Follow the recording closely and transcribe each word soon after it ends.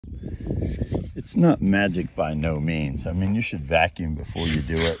It's not magic by no means. I mean, you should vacuum before you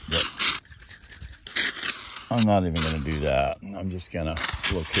do it, but I'm not even gonna do that. I'm just gonna,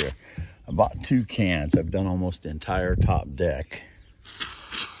 look here. I bought 2 cans. I've done almost the entire top deck.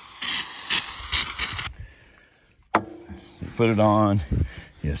 So you put it on,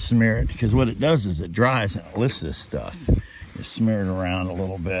 you smear it, because what it does is it dries and it lifts this stuff. You smear it around a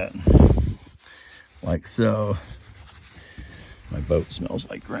little bit, like so. My boat smells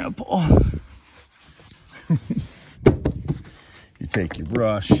like Grandpa. You take your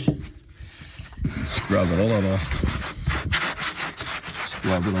brush, you scrub it a little,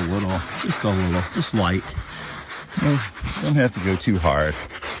 just light. You don't have to go too hard.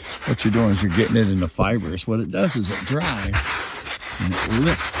 What you're doing is you're getting it in the fibers. What it does is it dries and it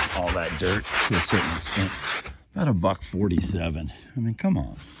lifts all that dirt to a certain extent. About $1.47. I mean, come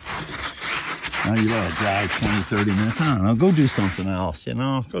on. Now you let it dry 20, 30 minutes. I don't know, go do something else, you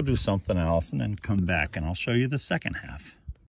know, go do something else and then come back and I'll show you the second half.